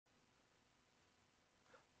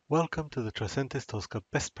Welcome to the Tricentis Tosca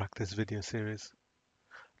Best Practice video series.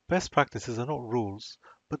 Best practices are not rules,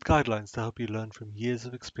 but guidelines to help you learn from years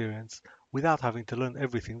of experience without having to learn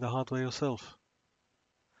everything the hard way yourself.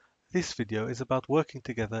 This video is about working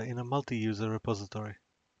together in a multi-user repository.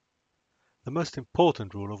 The most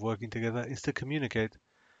important rule of working together is to communicate.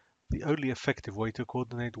 The only effective way to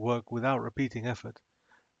coordinate work without repeating effort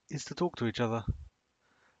is to talk to each other.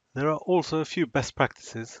 There are also a few best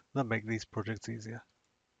practices that make these projects easier.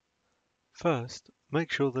 First, make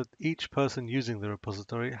sure that each person using the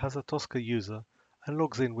repository has a Tosca user and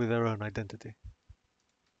logs in with their own identity.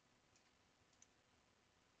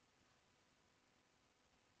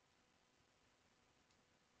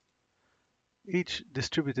 Each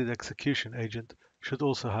distributed execution agent should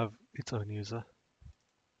also have its own user.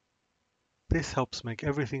 This helps make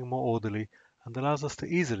everything more orderly and allows us to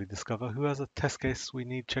easily discover who has a test case we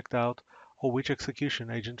need checked out or which execution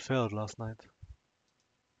agent failed last night.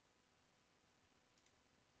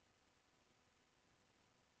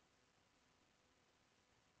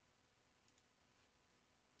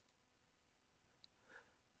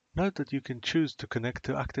 Note that you can choose to connect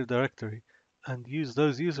to Active Directory and use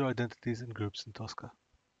those user identities in groups in Tosca.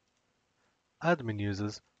 Admin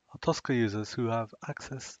users are Tosca users who have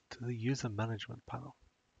access to the user management panel.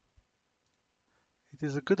 It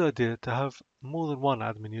is a good idea to have more than one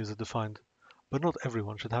admin user defined, but not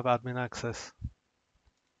everyone should have admin access.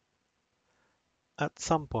 At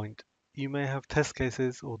some point, you may have test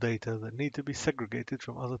cases or data that need to be segregated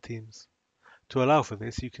from other teams. To allow for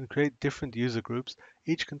this, you can create different user groups,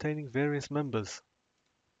 each containing various members.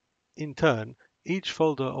 In turn, each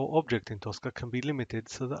folder or object in Tosca can be limited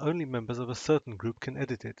so that only members of a certain group can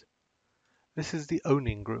edit it. This is the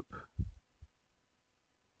owning group.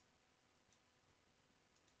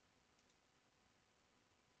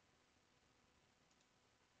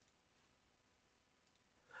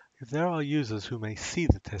 If there are users who may see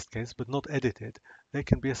the test case but not edit it, they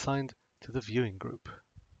can be assigned to the viewing group.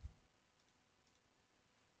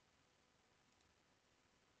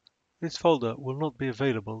 This folder will not be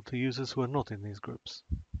available to users who are not in these groups.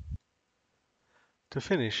 To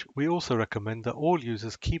finish, we also recommend that all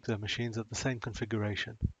users keep their machines at the same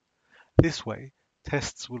configuration. This way,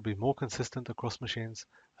 tests will be more consistent across machines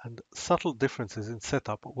and subtle differences in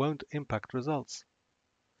setup won't impact results.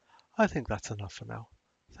 I think that's enough for now.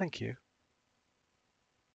 Thank you.